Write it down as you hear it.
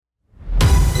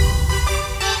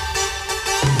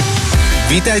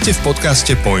Vítajte v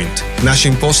podcaste Point.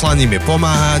 Naším poslaním je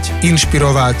pomáhať,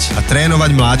 inšpirovať a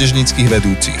trénovať mládežníckych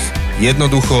vedúcich.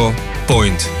 Jednoducho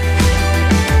Point.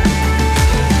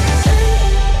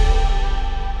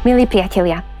 Milí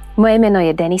priatelia, moje meno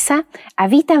je Denisa a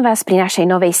vítam vás pri našej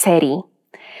novej sérii.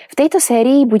 V tejto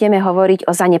sérii budeme hovoriť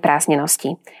o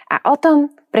zanepráznenosti a o tom,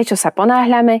 prečo sa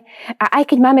ponáhľame a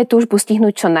aj keď máme túžbu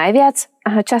stihnúť čo najviac,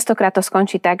 častokrát to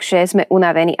skončí tak, že sme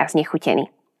unavení a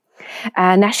znechutení.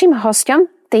 A našim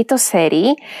hosťom tejto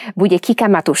sérii bude Kika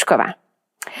Matúšková.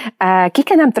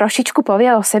 Kika nám trošičku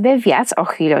povie o sebe viac o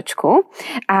chvíľočku,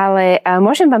 ale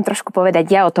môžem vám trošku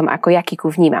povedať ja o tom, ako ja Kiku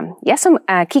vnímam. Ja som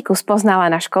Kiku spoznala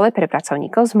na škole pre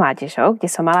pracovníkov s mládežou, kde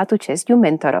som mala tú česť ju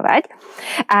mentorovať.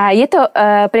 A je to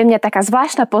pre mňa taká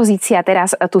zvláštna pozícia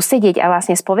teraz tu sedieť a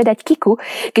vlastne spovedať Kiku,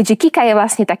 keďže Kika je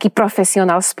vlastne taký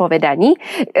profesionál v spovedaní,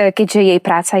 keďže jej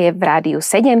práca je v Rádiu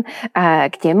 7,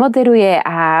 kde moderuje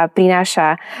a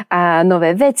prináša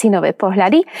nové veci, nové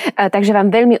pohľady. Takže vám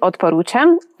veľmi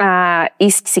odporúčam a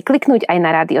ísť si kliknúť aj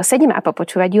na Rádio 7 a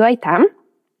popočúvať ju aj tam.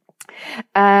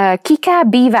 Kika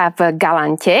býva v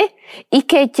Galante, i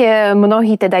keď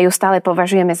mnohí teda ju stále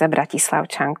považujeme za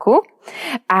Bratislavčanku.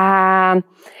 A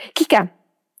Kika,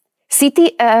 si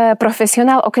ty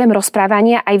profesionál okrem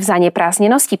rozprávania aj v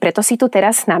zanepráznenosti, preto si tu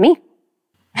teraz s nami?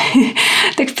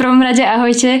 Tak v prvom rade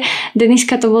ahojte.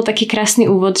 Deniska, to bol taký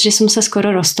krásny úvod, že som sa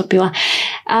skoro roztopila.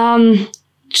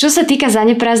 Čo sa týka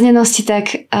zanepráznenosti,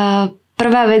 tak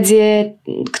prvá vec je,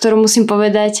 ktorú musím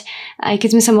povedať, aj keď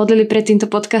sme sa modlili pred týmto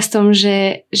podcastom,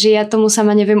 že ja tomu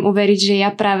sama neviem uveriť, že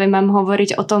ja práve mám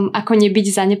hovoriť o tom, ako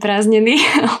nebyť zanepráznený,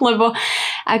 lebo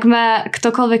ak ma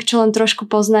ktokoľvek, čo len trošku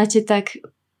poznáte,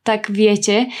 tak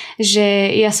viete,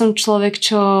 že ja som človek,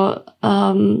 čo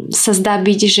sa zdá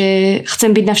byť, že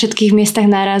chcem byť na všetkých miestach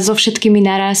naraz, so všetkými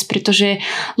naraz, pretože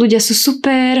ľudia sú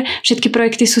super, všetky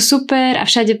projekty sú super a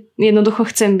všade jednoducho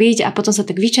chcem byť a potom sa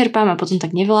tak vyčerpám a potom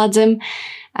tak nevládzem.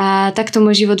 A takto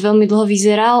môj život veľmi dlho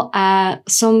vyzeral a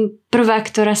som prvá,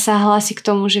 ktorá sa hlási k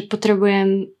tomu, že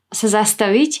potrebujem sa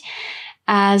zastaviť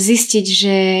a zistiť,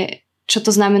 že čo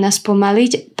to znamená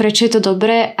spomaliť, prečo je to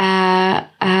dobré a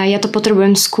ja to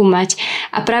potrebujem skúmať.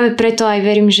 A práve preto aj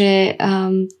verím, že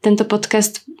tento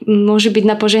podcast môže byť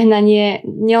na požehnanie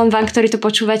nielen vám, ktorí to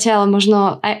počúvate, ale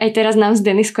možno aj teraz nám s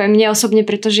Deniskou, aj mne osobne,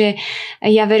 pretože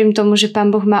ja verím tomu, že Pán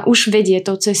Boh ma už vedie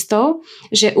tou cestou,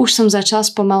 že už som začala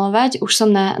spomalovať, už som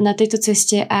na tejto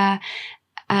ceste a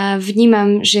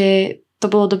vnímam, že to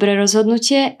bolo dobré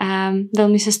rozhodnutie a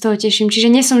veľmi sa z toho teším.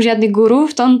 Čiže nie som žiadny guru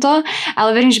v tomto, ale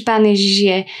verím, že Pán Ježiš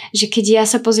je, že keď ja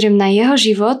sa pozriem na jeho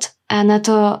život a na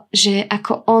to, že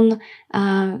ako on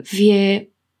vie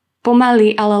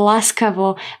pomaly, ale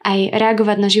láskavo aj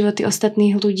reagovať na životy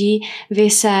ostatných ľudí, vie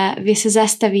sa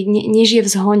zastaviť, nežije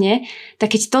v zhone,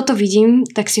 tak keď toto vidím,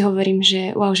 tak si hovorím,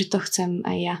 že wow, že to chcem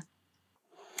aj ja.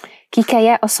 Kika,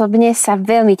 ja osobne sa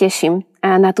veľmi teším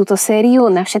na túto sériu,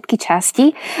 na všetky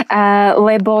časti,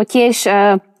 lebo tiež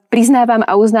priznávam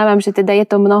a uznávam, že teda je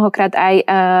to mnohokrát aj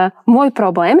môj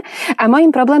problém. A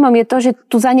môjim problémom je to, že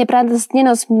tú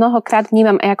zanepráznenosť mnohokrát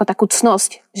vnímam aj ako takú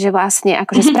cnosť, že vlastne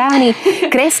akože správny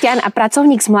kresťan a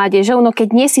pracovník s mládežou, no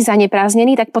keď nie si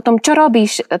zanepráznený, tak potom čo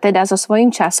robíš teda so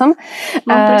svojím časom?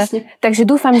 Takže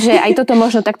dúfam, že aj toto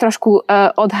možno tak trošku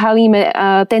odhalíme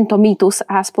tento mýtus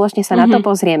a spoločne sa na to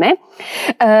pozrieme.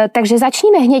 Takže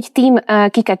začníme hneď tým,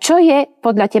 Kika, čo je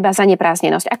podľa teba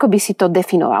zanepráznenosť? Ako by si to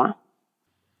definovala?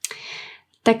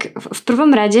 Tak v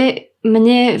prvom rade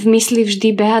mne v mysli vždy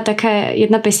behá taká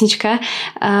jedna pesnička,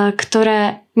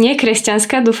 ktorá nie je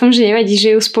kresťanská, dúfam, že nevadí,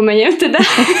 že ju spomeniem teda.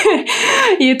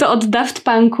 Je to od Daft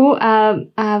Punku a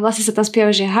vlastne sa tam spieva,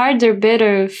 že harder,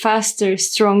 better, faster,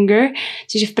 stronger.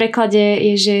 Čiže v preklade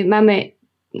je, že máme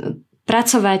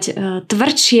pracovať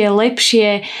tvrdšie,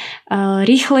 lepšie,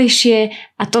 rýchlejšie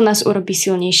a to nás urobí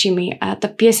silnejšími. A tá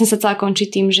pieseň sa celá končí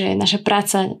tým, že naša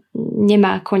práca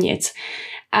nemá koniec.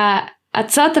 A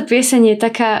celá tá pieseň je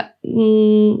taká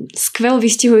skvel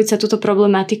vystihujúca túto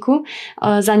problematiku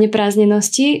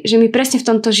zanepráznenosti, že my presne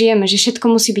v tomto žijeme, že všetko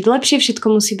musí byť lepšie, všetko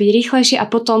musí byť rýchlejšie a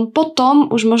potom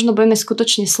už možno budeme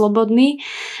skutočne slobodní,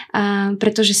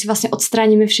 pretože si vlastne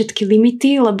odstránime všetky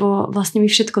limity, lebo vlastne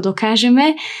my všetko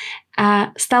dokážeme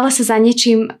a stále sa za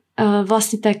niečím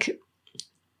vlastne tak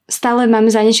stále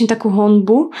máme za niečím takú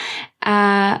honbu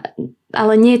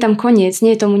ale nie je tam koniec,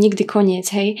 nie je tomu nikdy koniec,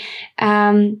 hej.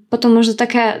 A potom možno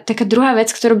taká druhá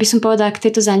vec, ktorú by som povedala k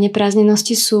tejto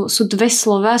zanepráznenosti sú dve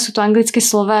slova, sú to anglické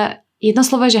slova, jedno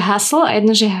slovo je, že hustle a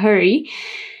jedno, že hurry.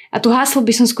 A tu hustle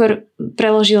by som skôr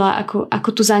preložila ako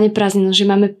tú zanepráznenosť, že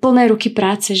máme plné ruky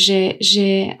práce,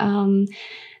 že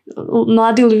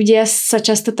mladí ľudia sa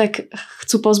často tak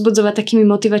chcú povzbudzovať takými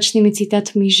motivačnými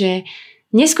citátmi, že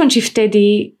neskončí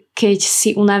vtedy, keď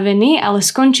si unavený, ale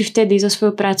skončí vtedy so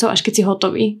svojou prácou, až keď si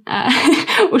hotový. A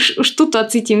už tuto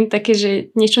cítim také, že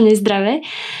niečo nezdravé.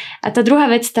 A tá druhá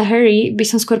vec, tá hurry, by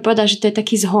som skôr povedala, že to je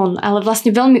taký zhon, ale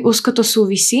vlastne veľmi úzko to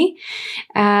súvisí.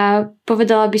 A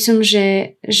povedala by som,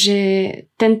 že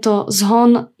tento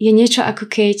zhon je niečo ako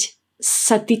keď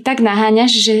sa ty tak naháňaš,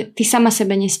 že ty sama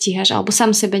sebe nestíhaš, alebo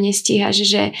sám sebe nestíhaš,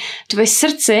 že tvoje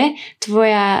srdce,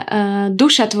 tvoja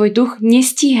duša, tvoj duch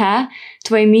nestíha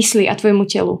tvojej mysli a tvojmu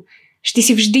telu. Že ty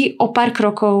si vždy o pár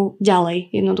krokov ďalej,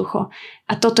 jednoducho.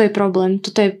 A toto je problém.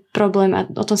 Toto je problém a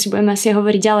o tom si budeme asi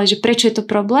hovoriť ďalej, že prečo je to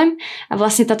problém a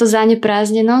vlastne táto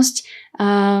zaneprázdnenosť,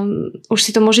 už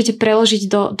si to môžete preložiť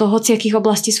do hociakých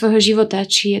oblastí svojho života,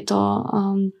 či je to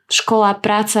škola,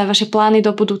 práca, vaše plány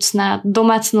do budúcna,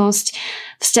 domácnosť,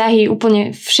 vzťahy,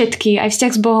 úplne všetky, aj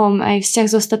vzťah s Bohom, aj vzťah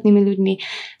s ostatnými ľuďmi.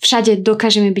 Všade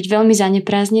dokážeme byť veľmi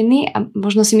zaneprázdnení a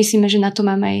možno si myslíme, že na to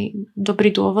máme aj dobrý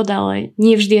dôvod, ale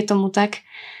nie vždy je tomu tak.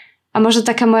 A možno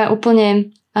taká moja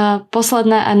úplne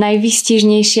posledná a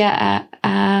najvýstižnejšia a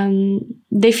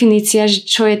definícia, že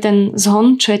čo je ten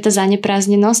zhon, čo je tá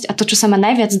zaneprázdnenosť a to, čo sa ma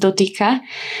najviac dotýka,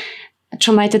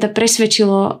 čo ma aj teda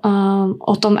presvedčilo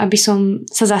o tom, aby som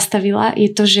sa zastavila, je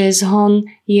to, že zhon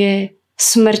je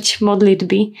smrť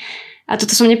modlitby. A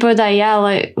toto som nepovedala ja,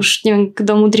 ale už neviem,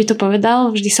 kto múdry to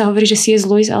povedal. Vždy sa hovorí, že C.S.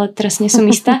 Lewis, ale teraz nie som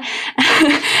istá.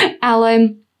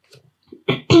 Ale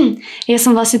ja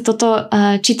som vlastne toto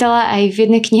čítala aj v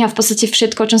jednej knihe a v podstate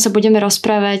všetko, o čom sa budeme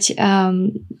rozprávať,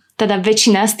 teda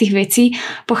väčšina z tých vecí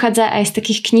pochádza aj z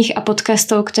takých kníh a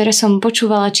podcastov, ktoré som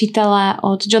počúvala, čítala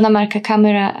od Johna Marka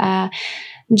Camera a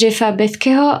Jeffa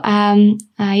Bethkeho a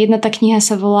jedna tá kniha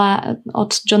sa volá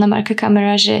od Johna Marka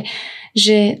Camera, že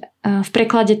v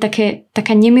preklade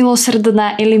taká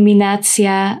nemilosrdná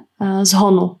eliminácia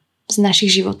zhonu z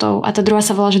našich životov. A tá druhá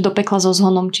sa volá, že do pekla so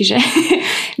zhonom. Čiže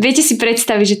viete si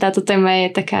predstaviť, že táto téma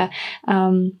je taká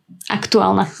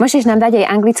aktuálna. Môžeš nám dať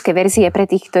aj anglické verzie pre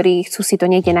tých, ktorí chcú si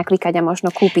to niekde naklikať a možno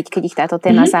kúpiť, keď ich táto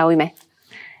téma zaujme.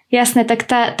 Jasné, tak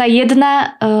tá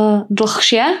jedna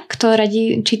dlhšia, ktorú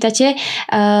radi čítate,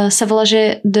 sa volá,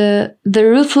 že The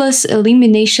Ruthless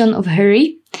Elimination of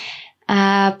Hurry.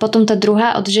 A potom tá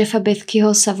druhá od Jeffa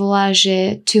Bethkeho sa volá,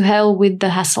 že To Hell with the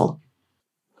Hustle.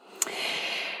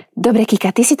 Dobre,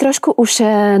 Kika, ty si trošku už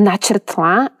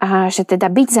načrtla, že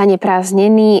teda byť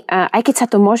zaneprázdnený, aj keď sa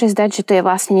to môže zdať, že to je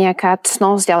vlastne nejaká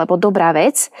cnosť alebo dobrá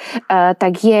vec,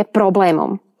 tak je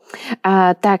problémom.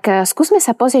 Tak skúsme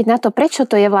sa pozrieť na to, prečo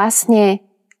to je vlastne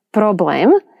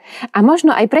problém a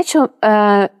možno aj prečo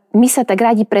my sa tak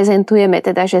radi prezentujeme,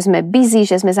 teda, že sme busy,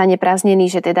 že sme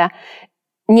zaneprázdnení, že teda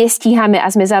nestíhame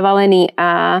a sme zavalení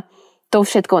a tou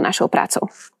všetkou našou prácou.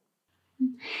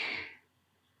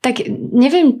 Tak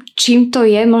neviem, čím to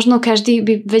je, možno každý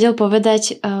by vedel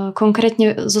povedať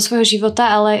konkrétne zo svojho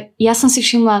života, ale ja som si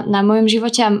všimla na mojom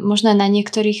živote a možno aj na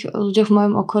niektorých ľuďoch v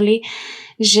mojom okolí,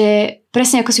 že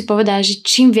presne ako si povedala, že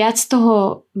čím viac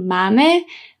toho máme,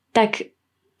 tak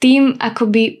tým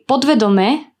akoby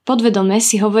podvedome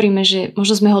si hovoríme, že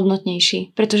možno sme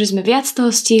hodnotnejší, pretože sme viac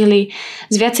toho stihli,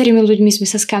 s viacerými ľuďmi sme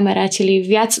sa skamarátili,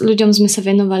 viac ľuďom sme sa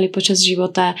venovali počas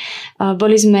života,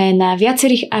 boli sme na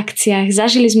viacerých akciách,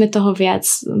 zažili sme toho viac,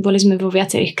 boli sme vo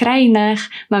viacerých krajinách,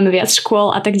 máme viac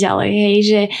škôl a tak ďalej. Hej,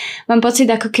 že mám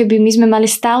pocit, ako keby my sme mali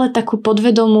stále takú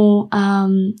podvedomú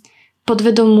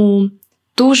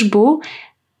túžbu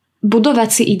budovať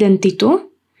si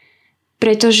identitu,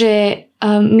 pretože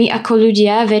my ako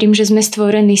ľudia, verím, že sme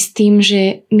stvorení s tým,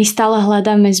 že my stále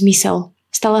hľadáme zmysel.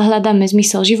 Stále hľadáme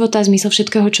zmysel života, zmysel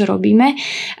všetkého, čo robíme.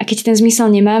 A keď ten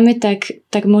zmysel nemáme, tak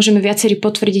môžeme viacerí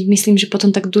potvrdiť, myslím, že potom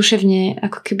tak duševne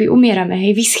ako keby umierame,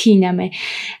 vyschýname.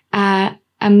 A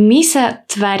my sa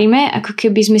tvárime, ako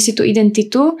keby sme si tú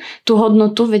identitu, tú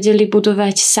hodnotu vedeli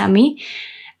budovať sami.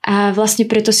 A vlastne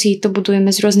preto si to budujeme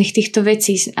z rôznych týchto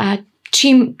vecí. A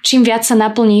čím viac sa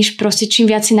naplníš, proste čím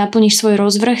viac si naplníš svoj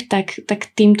rozvrh, tak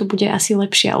tým to bude asi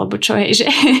lepšie, alebo čo je, že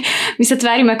my sa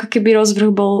tvárime, ako keby rozvrh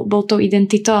bol tou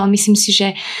identitou, ale myslím si,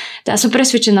 že ja som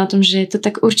presvedčená o tom, že to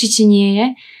tak určite nie je.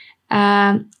 A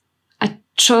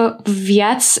čo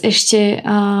viac ešte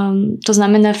to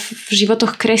znamená v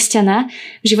životoch kresťana,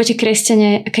 v živote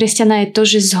kresťana je to,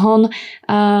 že zhon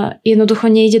jednoducho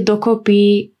nejde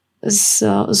dokopy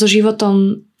so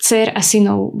životom dcér a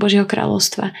synov Božieho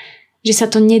kráľovstva. Že sa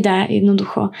to nedá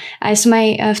jednoducho. A ja som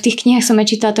aj v tých knihách som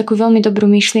aj čítala takú veľmi dobrú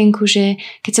myšlienku, že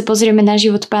keď sa pozrieme na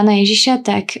život Pána Ježiša,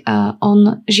 tak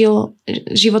on žil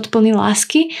život plný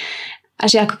lásky a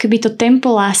že ako keby to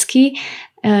tempo lásky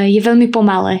je veľmi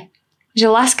pomalé.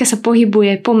 Že láska sa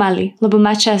pohybuje pomaly, lebo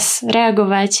má čas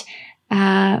reagovať, a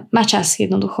má čas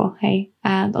jednoducho, hej.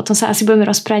 A o tom sa asi budeme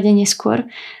rozprávať aj neskôr,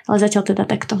 ale zatiaľ teda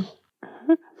takto.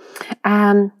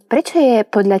 A prečo je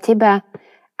podľa teba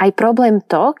aj problém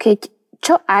to,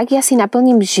 čo ak ja si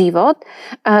naplním život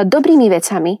dobrými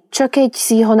vecami? Čo keď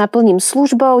si ho naplním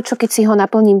službou? Čo keď si ho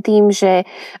naplním tým, že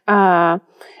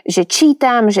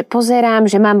čítam, že pozerám,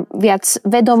 že mám viac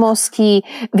vedomostí,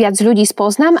 viac ľudí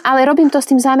spoznám, ale robím to s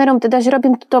tým zámerom, teda, že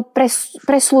robím to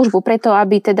pre službu, preto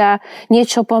aby teda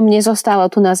niečo po mne zostalo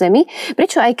tu na zemi.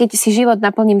 Prečo aj keď si život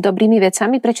naplním dobrými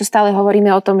vecami, prečo stále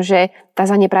hovoríme o tom, že tá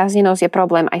zaneprázdnenosť je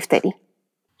problém aj vtedy?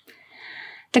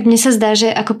 Tak mne sa zdá,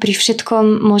 že ako pri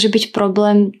všetkom môže byť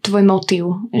problém tvoj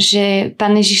motív. Že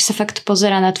Pán Ježiš sa fakt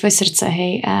pozerá na tvoje srdce,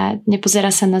 hej, a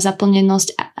nepozerá sa na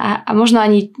zaplnenosť a možno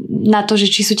ani na to,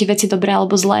 že či sú tie veci dobré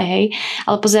alebo zlé, hej,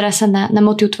 ale pozerá sa na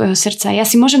motív tvojho srdca. Ja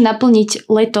si môžem naplniť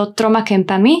leto 3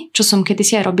 kempami, čo som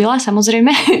kedysi aj robila,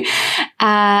 samozrejme.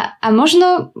 A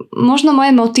možno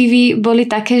moje motívy boli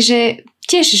také, že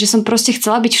tiež, že som proste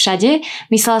chcela byť všade.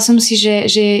 Myslela som si, že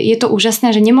je to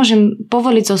úžasné, že nemôžem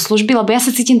povoliť zo služby, lebo ja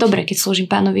sa cítim dobre, keď slúžim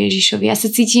Pánovi Ježišovi. Ja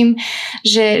sa cítim,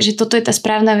 že toto je tá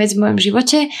správna vec v mojom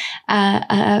živote a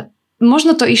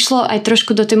možno to išlo aj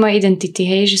trošku do tej mojej identity,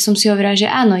 hej, že som si hovorila,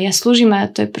 že áno, ja slúžim a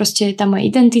to je proste tá moja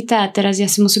identita a teraz ja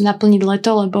si musím naplniť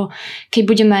leto, lebo keď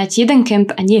budem mať 1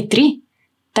 kemp a nie 3,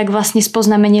 tak vlastne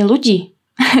spoznám menej ľudí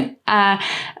a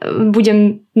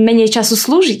budem menej času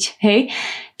slúžiť, hej.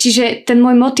 Čiže ten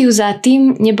môj motív za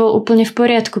tým nebol úplne v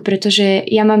poriadku, pretože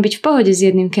ja mám byť v pohode s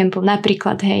 1 kempom.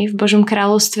 Napríklad, hej, v Božom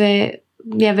kráľovstve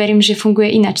ja verím, že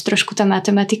funguje ináč trošku tá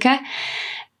matematika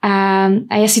a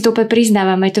ja si to úplne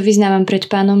priznávam, aj to vyznávam pred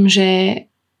Pánom, že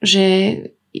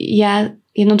ja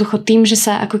jednoducho tým, že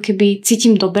sa ako keby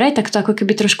cítim dobre, tak to ako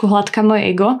keby trošku hladká moje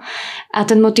ego a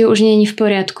ten motív už nie je v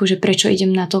poriadku, že prečo idem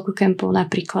na toľko kempov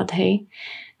napríklad, hej.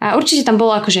 A určite tam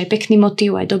bolo akože aj pekný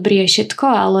motív, aj dobrý, aj všetko,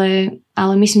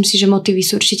 ale myslím si, že motívy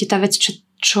sú určite tá vec,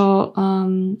 čo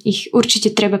ich určite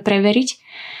treba preveriť.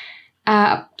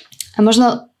 A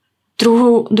možno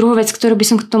druhú vec, ktorú by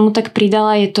som k tomu tak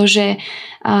pridala, je to, že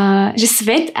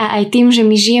svet a aj tým, že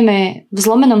my žijeme v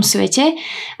zlomenom svete,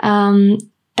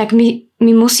 tak my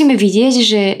musíme vidieť,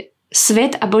 že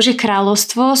svet a Božie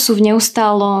kráľovstvo sú v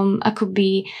neustálom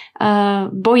akoby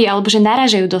boji, alebo že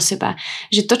narážajú do seba.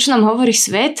 Že to, čo nám hovorí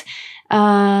svet,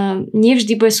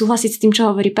 nevždy bude súhlasiť s tým,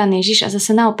 čo hovorí Pán Ježiš a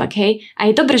zase naopak, hej.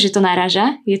 A je dobre, že to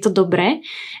naráža, je to dobré.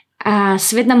 A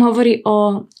svet nám hovorí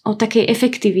o takej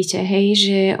efektivite, hej,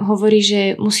 že hovorí,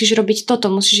 že musíš robiť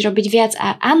toto, musíš robiť viac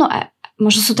a áno, a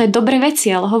možno sú to aj dobré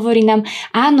veci, ale hovorí nám,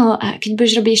 áno, a keď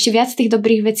budeš robiť ešte viac tých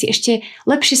dobrých vecí, ešte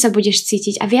lepšie sa budeš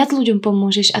cítiť a viac ľuďom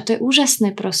pomôžeš a to je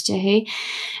úžasné proste, hej.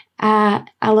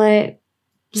 Ale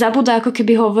zabúda ako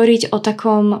keby hovoriť o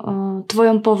takom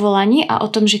tvojom povolaní a o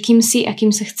tom, že kým si a kým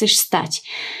sa chceš stať.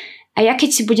 A ja keď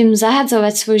si budem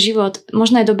zahadzovať svoj život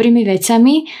možno aj dobrými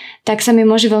vecami, tak sa mi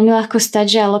môže veľmi ľahko stať,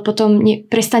 že ale potom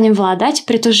prestanem vládať,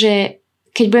 pretože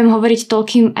keď budem hovoriť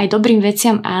toľkým aj dobrým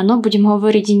veciam áno, budem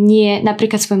hovoriť nie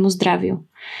napríklad svojmu zdraviu.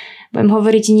 Budem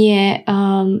hovoriť nie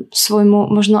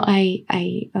svojmu možno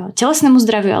aj telesnému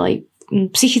zdraviu, ale aj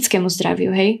psychickému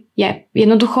zdraviu. Hej?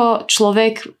 Jednoducho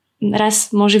človek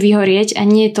raz môže vyhorieť a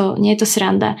nie je to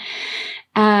sranda.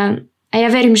 A ja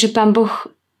verím, že Pán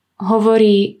Boh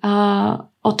hovorí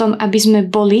o tom,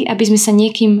 aby sme sa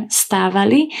niekým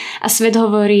stávali a svet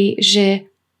hovorí, že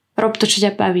rob to, čo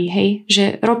ťa baví, hej? Že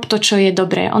rob to, čo je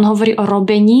dobré. On hovorí o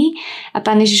robení a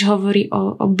Pán Ježiš hovorí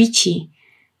o bytí.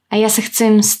 A ja sa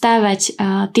chcem stávať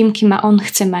tým, kým ma on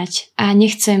chce mať a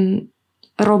nechcem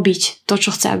robiť to,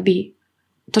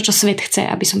 čo svet chce,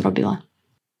 aby som robila.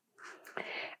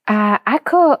 A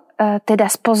ako teda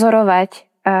spozorovať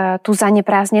tú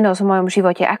zaneprázdnenosť v mojom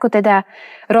živote? Ako teda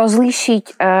rozlíšiť,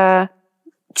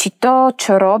 či to,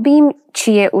 čo robím,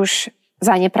 či je už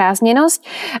zaneprázdnenosť,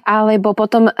 alebo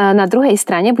potom na druhej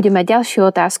strane budem mať ďalšiu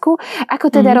otázku, ako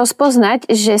teda rozpoznať,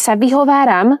 že sa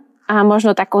vyhováram a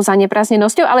možno takou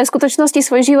zaneprázdnenosťou, ale v skutočnosti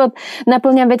svoj život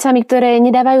naplňam vecami, ktoré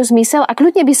nedávajú zmysel a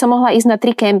kľudne by som mohla ísť na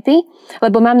 3 kempy,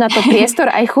 lebo mám na to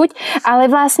priestor aj chuť, ale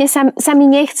vlastne sa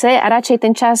mi nechce a radšej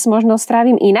ten čas možno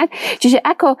strávim inak. Čiže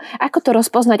ako to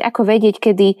rozpoznať, ako vedieť,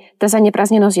 kedy tá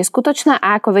zaneprázdnenosť je skutočná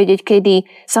a ako vedieť, kedy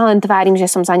sa len tvárim, že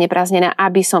som zaneprázdnená,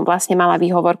 aby som vlastne mala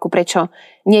výhovorku, prečo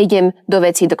nejdem do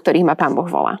vecí, do ktorých ma Pán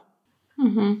Boh volá.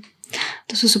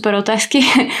 To sú super otázky.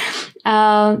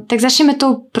 Tak začneme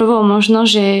tou prvou možno,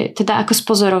 že teda ako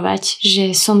spozorovať,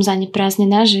 že som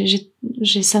zaneprázdnená,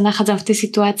 že sa nachádzam v tej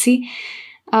situácii.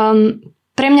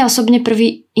 Pre mňa osobne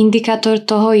prvý indikátor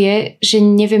toho je, že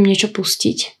neviem niečo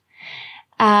pustiť.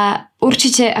 A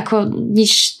určite ako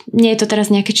nie je to teraz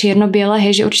nejaké čierno-biele,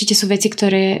 hej, že určite sú veci,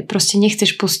 ktoré proste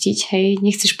nechceš pustiť, hej,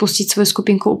 nechceš pustiť svoju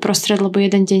skupinku uprostred, lebo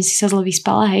jeden deň si sa zle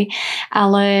vyspala, hej,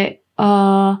 ale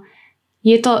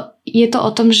je to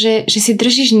o tom, že si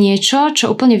držíš niečo,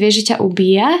 čo úplne vieš, že ťa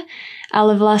ubíja,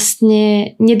 ale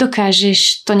vlastne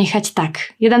nedokážeš to nechať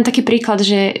tak. Ja dám taký príklad,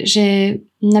 že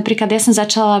napríklad ja som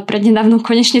začala prednedávno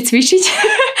konečne cvičiť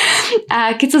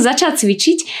a keď som začala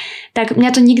cvičiť, tak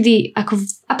mňa to nikdy,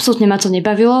 absolútne ma to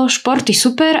nebavilo. Športy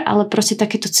super, ale proste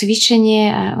takéto cvičenie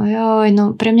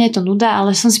no pre mňa je to nuda,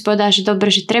 ale som si povedala, že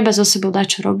dobre, že treba so sebou dať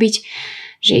čo robiť,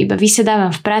 že iba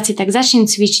vysedávam v práci, tak začnem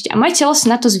cvičiť. A moje telo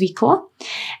sa na to zvyklo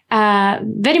a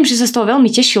verím, že sa z toho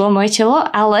veľmi tešilo moje telo,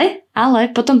 ale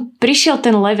potom prišiel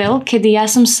ten level, kedy ja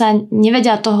som sa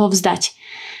nevedela toho vzdať.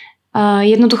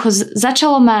 Jednoducho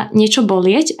začalo ma niečo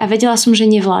bolieť a vedela som, že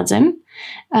nevládzem.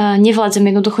 Nevládzem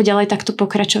jednoducho ďalej takto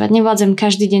pokračovať. Nevládzem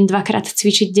každý deň 2-krát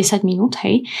cvičiť 10 minút,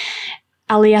 hej.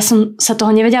 Ale ja som sa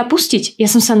toho nevedela pustiť.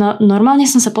 Ja som sa normálne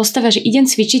som sa postavila, že idem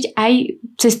cvičiť aj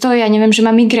cez to, ja neviem, že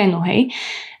mám migrénu, hej.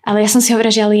 Ale ja som si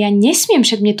hovorila, že ale ja nesmiem,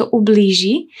 však mne to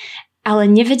ublíži, ale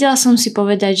nevedela som si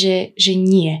povedať, že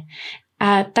nie.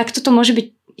 A takto to môže byť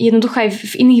jednoducho aj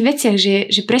v iných veciach,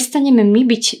 že prestaneme my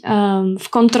byť v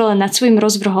kontrole nad svojim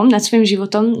rozvrhom, nad svojim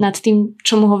životom, nad tým,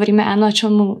 čomu hovoríme áno a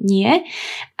čomu nie.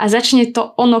 A začne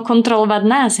to ono kontrolovať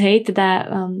nás, hej, teda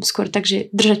skôr tak,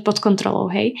 že držať pod kontrolou,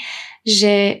 hej.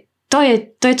 Že to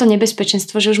je to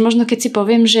nebezpečenstvo, že už možno keď si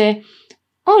poviem, že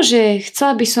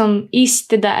chcela by som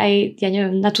ísť teda aj, ja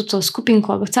neviem, na túto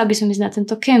skupinku, alebo chcela by som ísť na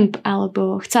tento kemp,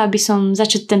 alebo chcela by som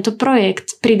začať tento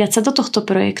projekt, pridať sa do tohto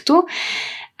projektu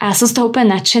a som z toho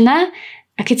úplne nadšená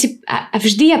a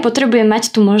vždy ja potrebujem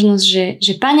mať tú možnosť,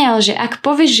 že pane, ale že ak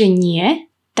povieš, že nie,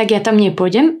 tak ja tam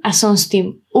nepôjdem a som s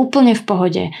tým úplne v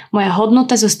pohode. Moja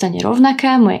hodnota zostane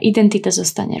rovnaká, moja identita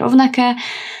zostane rovnaká.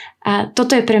 A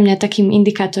toto je pre mňa takým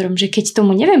indikátorom, že keď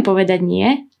tomu neviem povedať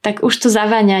nie, tak už to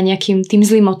zaváňa nejakým tým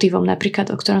zlým motivom, napríklad,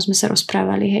 o ktorom sme sa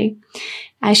rozprávali, hej.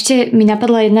 A ešte mi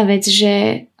napadla jedna vec,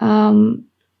 že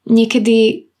niekedy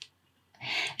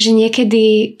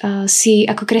si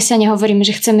ako kresťania hovoríme,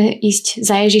 že chceme ísť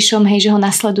za Ježišom, hej, že ho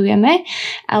nasledujeme,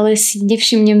 ale si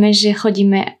nevšimneme, že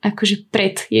chodíme akože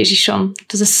pred Ježišom.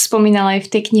 To zase spomínala aj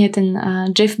v tej knihe ten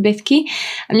Jeff Betke.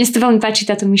 A mne sa to veľmi páči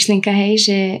táto myšlienka, hej,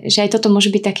 že aj toto môže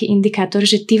byť taký indikátor,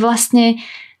 že ty vlastne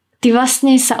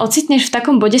sa ocitneš v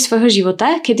takom bode svojho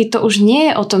života, kedy to už nie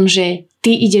je o tom, že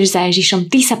ty ideš za Ježišom,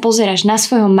 ty sa pozeráš na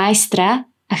svojho majstra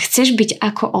a chceš byť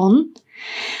ako on,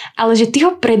 ale že ty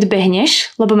ho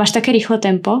predbehneš, lebo máš také rýchle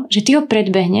tempo, že ty ho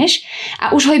predbehneš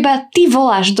a už ho iba ty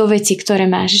voláš do veci, ktoré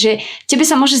máš. Že tebe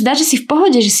sa môže zdať, že si v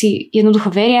pohode, že si jednoducho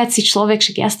veriaci človek,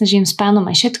 však jasne, žijem s Pánom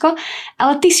aj všetko,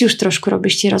 ale ty si už trošku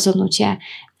robíš tie rozhodnutia.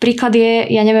 Príklad je,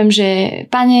 ja neviem, že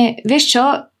pane, vieš čo,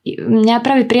 mňa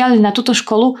práve prijali na túto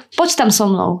školu, poď tam so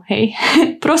mnou, hej.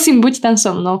 Prosím, buď tam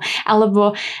so mnou.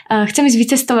 Alebo chcem ísť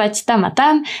vycestovať tam a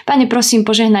tam, pane, prosím,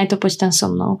 požehnaj to, poď tam so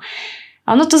mnou.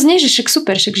 A ono to znie, že však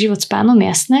super, však život s Pánom,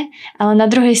 jasné, ale na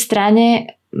druhej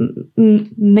strane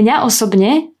mňa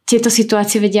osobne tieto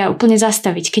situácie vedia úplne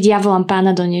zastaviť. Keď ja volám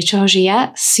Pána do niečoho, že ja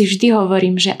si vždy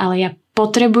hovorím, že ale ja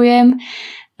potrebujem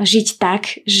žiť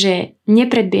tak, že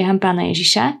nepredbieham Pána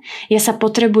Ježiša, ja sa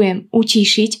potrebujem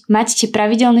utíšiť, mať tie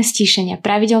pravidelné stíšenia,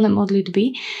 pravidelné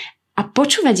modlitby a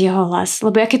počúvať jeho hlas,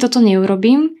 lebo ja keď toto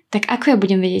neurobím, tak ako ja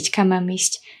budem vedieť, kam mám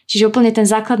ísť? Čiže úplne ten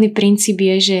základný princíp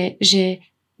je, že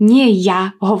nie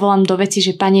ja ho volám do veci,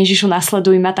 že Pane Ježišu,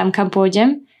 nasleduj ma tam, kam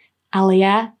pôjdem, ale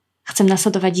ja chcem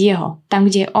nasledovať jeho. Tam,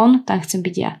 kde je on, tam chcem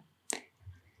byť ja.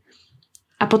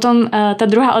 A potom tá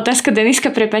druhá otázka, Deniska,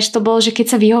 prepáč, to bolo, že keď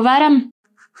sa vyhováram?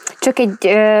 Čo keď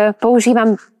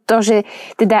používam to, že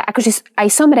teda akože aj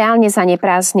som reálne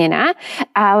zaneprázdnená,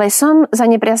 ale som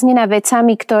zaneprázdnená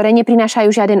vecami, ktoré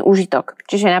neprinášajú žiaden úžitok.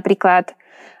 Čiže napríklad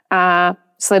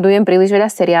sledujem príliš veľa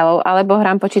seriálov, alebo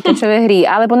hrám počítačové hry,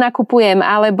 alebo nakupujem,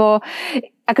 alebo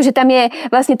akože tam je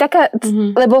vlastne taká,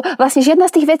 lebo vlastne žiadna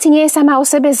z tých vecí nie je sama o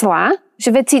sebe zlá,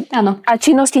 že veci a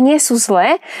činnosti nie sú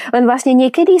zlé, len vlastne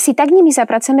niekedy si tak nimi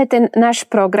zapracujeme ten náš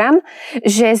program,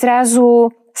 že zrazu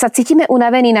sa cítime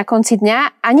unavení na konci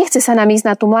dňa a nechce sa nám ísť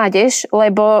na tú mládež,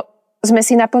 lebo sme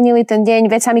si naplnili ten deň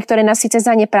vecami, ktoré nás síce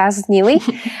zaneprázdnili,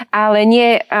 ale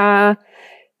nie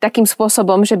takým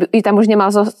spôsobom, že by tam už nemal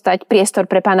zostať priestor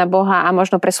pre Pána Boha a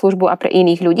možno pre službu a pre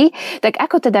iných ľudí. Tak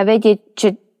ako teda vedieť,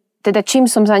 že teda čím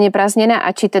som zaneprázdnená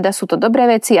a či teda sú to dobré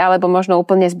veci, alebo možno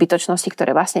úplne zbytočnosti,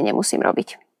 ktoré vlastne nemusím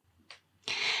robiť?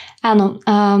 Áno,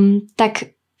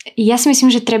 tak Ja si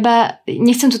myslím, že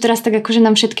nechcem tu teraz tak akože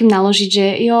nám všetkým naložiť, že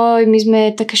my sme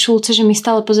také šulce, že my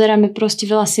stále pozeráme proste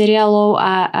veľa seriálov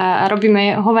a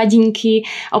robíme hovadinky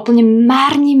a úplne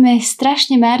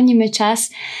strašne márnime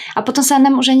čas a potom sa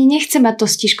nám už ani nechce mať to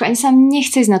stíško, ani sa nám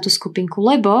nechce ísť na tú skupinku,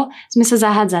 lebo sme sa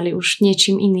zahádzali už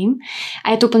niečím iným a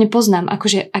ja to úplne poznám,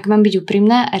 akože ak mám byť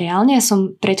úprimná, reálne ja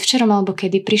som predvčerom alebo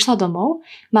kedy prišla domov,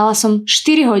 mala som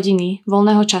 4 hodiny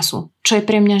voľného času, čo je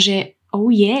pre mňa, že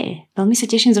veľmi sa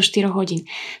teším zo 4 hodín.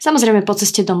 Samozrejme po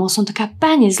ceste domov som taká,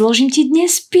 Pane, zložím ti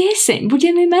dnes pieseň,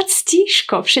 budeme mať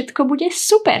stíško, všetko bude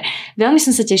super. Veľmi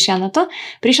som sa tešila na to.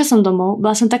 Prišla som domov,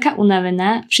 bola som taká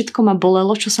unavená, všetko ma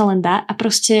bolelo, čo sa len dá a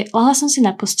proste lahla som si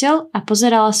na posteľ a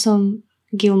pozerala som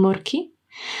Gilmorky,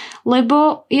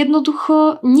 lebo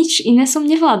jednoducho nič iné som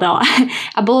nevládala.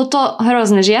 A bolo to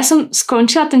hrozné, že ja som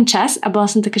skončila ten čas a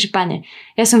bola som taká, že Pane,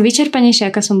 ja som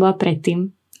vyčerpanejšia, ako som bola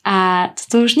predtým. A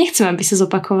toto už nechcem, aby sa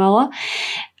zopakovalo,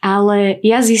 ale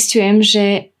ja zistujem,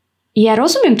 že ja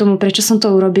rozumiem tomu, prečo som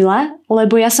to urobila,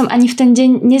 lebo ja som ani v ten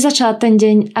deň nezačala ten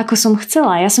deň, ako som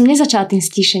chcela. Ja som nezačala tým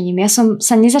stíšením. Ja som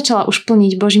sa nezačala už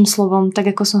plniť Božím slovom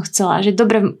tak, ako som chcela. Že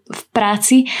dobre v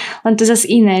práci, len to zase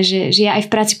iné, že ja aj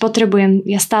v práci potrebujem,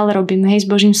 ja stále robím, s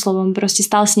Božím slovom, proste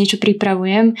stále si niečo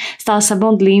pripravujem, stále sa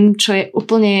modlím, čo je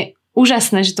úplne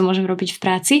úžasné, že to môžem robiť v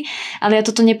práci, ale ja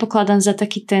toto nepokladám za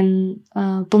taký ten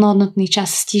plnohodnotný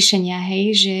čas stíšenia,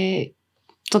 že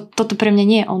toto pre mňa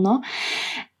nie je ono.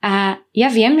 A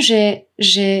ja viem, že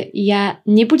ja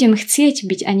nebudem chcieť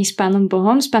byť ani s Pánom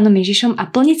Bohom, s Pánom Ježišom a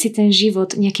plniť si ten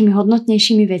život nejakými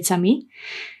hodnotnejšími vecami,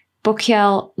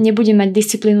 pokiaľ nebudem mať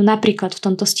disciplínu napríklad v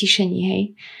tomto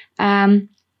stíšení.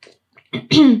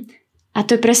 A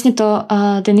to je presne to,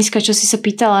 Deniska, čo si sa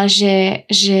pýtala, že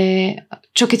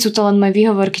čo keď sú to len moje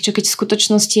výhovorky, čo keď v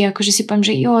skutočnosti akože si poviem,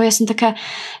 že ja som taká,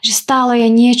 že stále je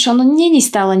niečo, no není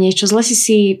stále niečo, zle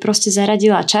si proste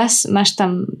zaradila čas, máš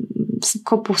tam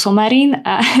kopu somarín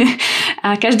a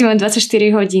každý má 24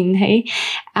 hodín,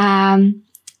 A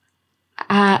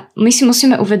my si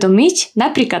musíme uvedomiť,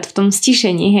 napríklad v tom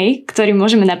stíšení, ktorý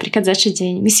môžeme napríklad začať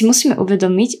deň, my si musíme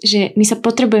uvedomiť, že my sa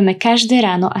potrebujeme každé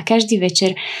ráno a každý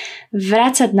večer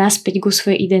vrácať naspäť ku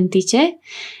svojej identite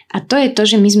a to je to,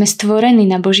 že my sme stvorení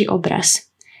na Boží obraz.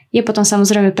 Je potom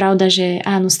samozrejme pravda, že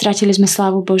áno, stratili sme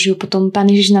slávu Božiu, potom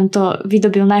Pán Ježiš nám to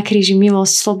vydobil na kríži,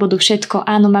 milosť, slobodu, všetko,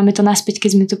 áno, máme to naspäť,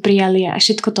 keď sme to prijali a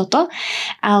všetko toto,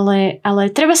 ale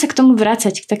treba sa k tomu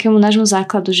vrácať, k takému nášmu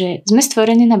základu, že sme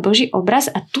stvorení na Boží obraz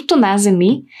a tuto na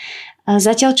zemi,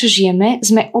 zatiaľ čo žijeme,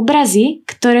 sme obrazy,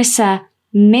 ktoré sa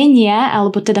menia,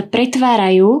 alebo teda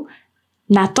pretvárajú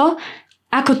na to,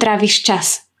 ako tráviš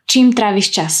čas, čím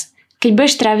tráviš čas. Keď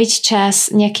budeš tráviť čas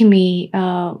nejakými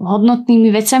hodnotnými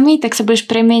vecami, tak sa budeš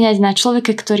premieňať na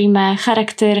človeka, ktorý má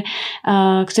charakter,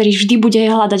 ktorý vždy bude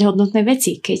hľadať hodnotné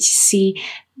veci. Keď si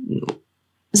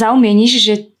zaumieníš,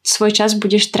 že svoj čas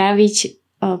budeš tráviť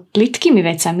plytkými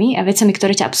vecami a vecami,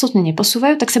 ktoré ťa absolútne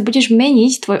neposúvajú, tak sa budeš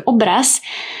meniť, tvoj obraz,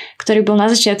 ktorý bol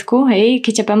na začiatku,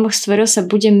 keď ťa Pán Boh stvoril, sa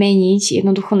bude meniť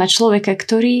jednoducho na človeka,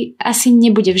 ktorý asi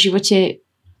nebude v živote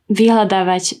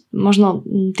vyhľadávať možno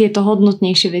tieto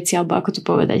hodnotnejšie veci, alebo ako to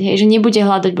povedať, že nebude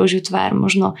hľadať Božiu tvár,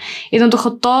 možno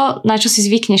jednoducho to, na čo si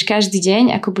zvykneš každý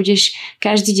deň, ako budeš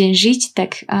každý deň žiť,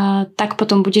 tak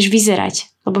potom budeš vyzerať,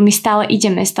 lebo my stále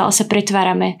ideme, stále sa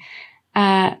pretvárame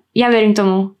a ja verím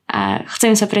tomu a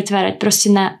chcem sa pretvárať proste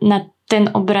na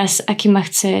ten obraz, aký ma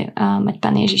chce mať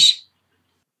Pán Ježiš.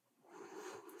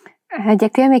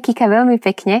 Ďakujeme, Kika, veľmi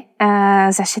pekne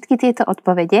za všetky tieto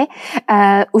odpovede.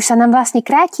 Už sa nám vlastne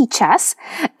kráti čas.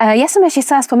 Ja som ešte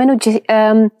chcela spomenúť, že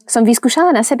som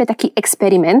vyskúšala na sebe taký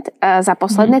experiment za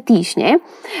posledné týždne,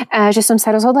 že som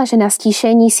sa rozhodla, že na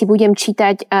stíšení si budem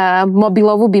čítať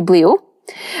mobilovú Bibliu.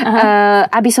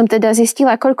 Aby som teda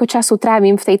zistila, koľko času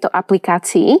trávim v tejto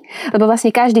aplikácii, lebo vlastne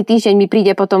každý týždeň mi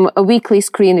príde potom weekly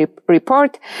screen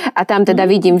report a tam teda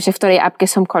vidím, že v ktorej appke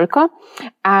som koľko.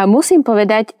 A musím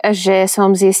povedať, že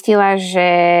som zistila,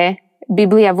 že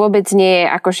Biblia vôbec nie je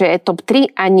akože top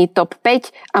 3, ani top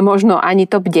 5 a možno ani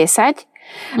top 10.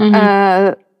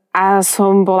 A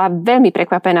som bola veľmi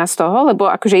prekvapená z toho, lebo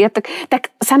akože ja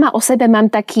tak sama o sebe mám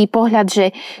taký pohľad,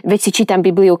 že veď si čítam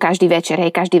Bibliu každý večer,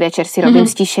 každý večer si robím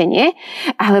stíšenie,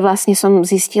 ale vlastne som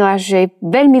zistila, že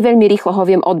veľmi, veľmi rýchlo ho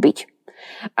viem odbiť.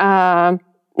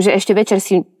 Že ešte večer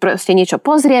si proste niečo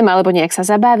pozriem, alebo nejak sa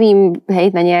zabavím,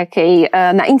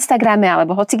 na Instagrame,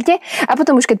 alebo hoci kde. A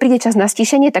potom už keď príde čas na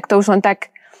stíšenie, tak to už len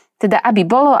tak teda aby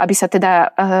bolo, aby sa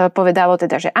teda povedalo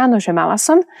teda, že áno, že mala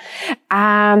som.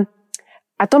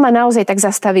 A to ma naozaj tak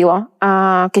zastavilo,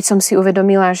 keď som si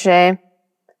uvedomila, že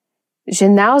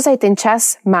naozaj ten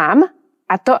čas mám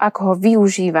a to, ako ho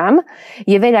využívam,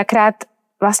 je veľakrát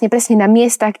vlastne presne na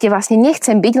miestach, kde vlastne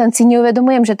nechcem byť, len si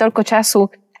neuvedomujem, že toľko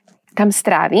času tam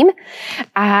strávim.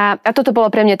 A toto bolo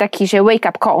pre mňa taký, že wake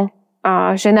up call.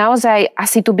 Že naozaj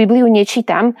asi tú Bibliu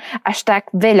nečítam až tak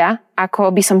veľa,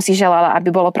 ako by som si želala, aby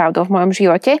bolo pravdou v mojom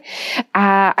živote.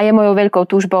 A je mojou veľkou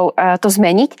túžbou to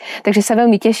zmeniť. Takže sa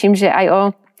veľmi teším, že aj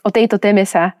o tejto téme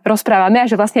sa rozprávame a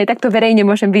že vlastne aj takto verejne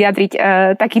môžem vyjadriť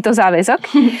takýto záväzok.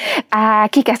 A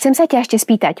Kika, chcem sa ťa ešte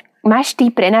spýtať. Máš ty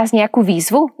pre nás nejakú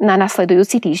výzvu na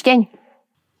nasledujúci týždeň?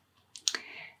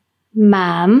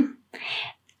 Mám.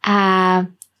 A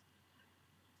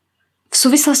v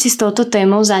súvislosti s touto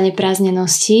témou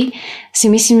zaneprázdnenosti si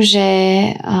myslím, že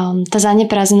tá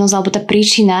zaneprázdnenosť alebo tá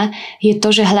príčina je to,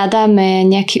 že hľadáme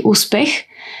nejaký úspech,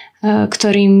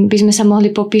 ktorým by sme sa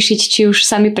mohli popíšiť či už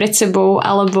sami pred sebou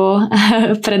alebo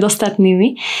pred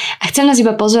ostatnými. A chcem nás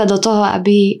iba pozvať do toho,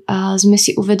 aby sme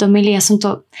si uvedomili, ja som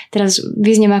to teraz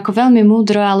vyzniem ako veľmi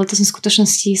múdro, ale to som v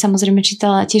skutočnosti samozrejme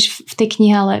čítala tiež v tej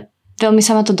knihe, ale veľmi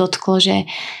sa ma to dotklo,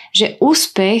 že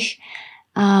úspech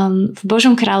v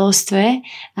Božom kráľovstve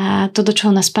a to, do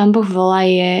čoho nás Pán Boh volá,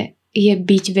 je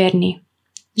byť verný.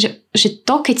 Že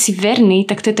to, keď si verný,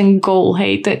 tak to je ten goal,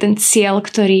 hej, to je ten cieľ,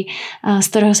 z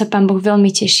ktorého sa Pán Boh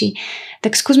veľmi teší.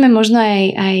 Tak skúsme možno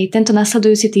aj tento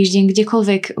nasledujúci týždeň,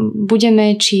 kdekoľvek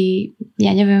budeme, či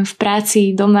ja neviem, v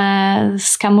práci, doma,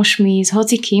 s kamošmi, s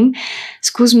hocikým,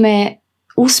 skúsme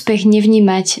úspech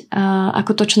nevnímať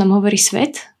ako to, čo nám hovorí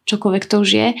svet, čokoľvek to už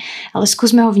je, ale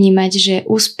skúsme ho vnímať, že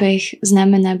úspech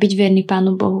znamená byť verný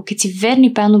Pánu Bohu. Keď si verný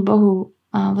Pánu Bohu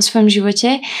vo svojom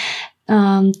živote,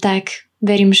 tak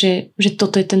verím, že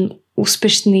toto je ten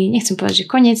úspešný, nechcem povedať,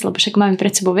 že koniec, lebo však máme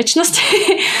pred sebou večnosť,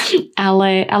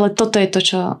 ale toto je to,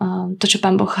 čo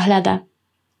Pán Boh hľadá.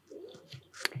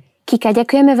 Kika,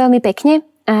 ďakujeme veľmi pekne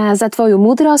za tvoju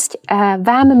múdrosť.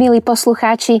 Vám, milí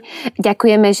poslucháči,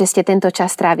 ďakujeme, že ste tento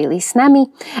čas trávili s nami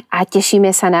a tešíme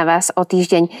sa na vás o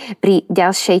týždeň pri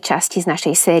ďalšej časti z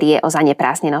našej série o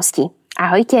zaneprázdnenosti.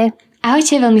 Ahojte.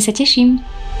 Ahojte, veľmi sa teším.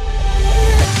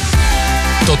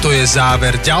 Toto je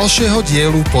záver ďalšieho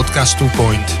dielu podcastu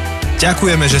Point.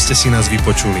 Ďakujeme, že ste si nás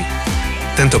vypočuli.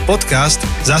 Tento podcast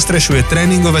zastrešuje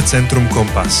tréningové centrum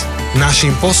Kompas.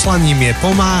 Naším poslaním je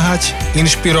pomáhať,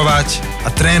 inšpirovať a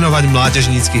trénovať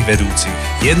mládežníckych vedúcich.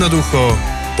 Jednoducho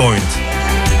Point.